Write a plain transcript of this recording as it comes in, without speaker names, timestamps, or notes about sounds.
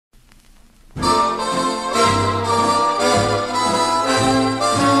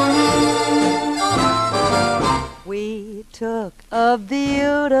a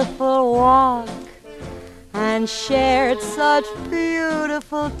beautiful walk and shared such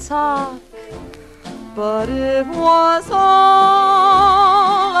beautiful talk, but it was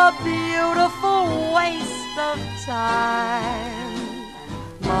all a beautiful waste of time.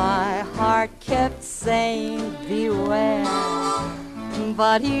 My heart kept saying beware,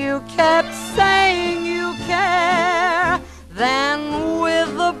 but you kept saying you care. Then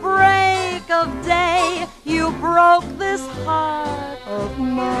with the break of day, you broke this heart of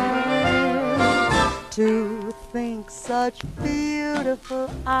mine. To think such beautiful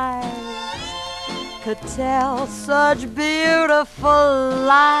eyes could tell such beautiful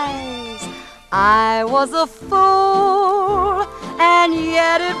lies. I was a fool, and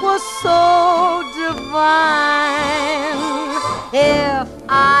yet it was so divine. If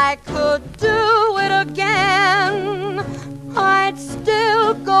I could do it again, I'd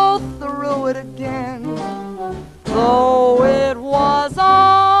still go through it again, though it was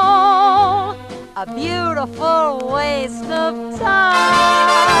all a beautiful waste of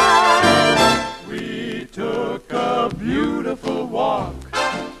time. We took a beautiful walk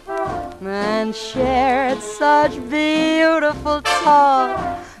and shared such beautiful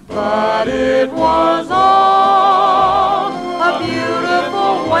talk, but it was all a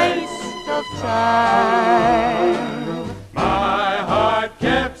beautiful waste of time. My heart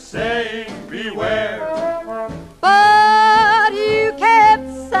kept saying beware, but you kept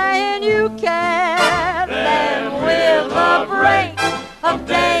saying you cared. Then with a break of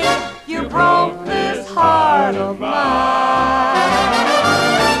day, you broke this heart of mine.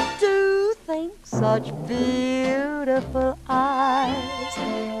 To think such beautiful eyes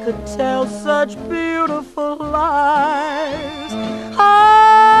could tell such beautiful lies.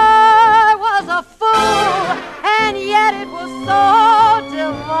 I was a fool, and yet it was so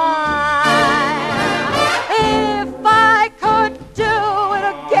divine. If I could do it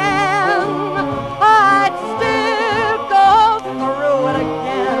again, I'd still go through it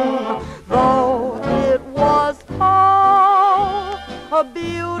again, though it was all a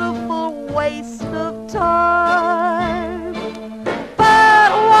beautiful waste of time.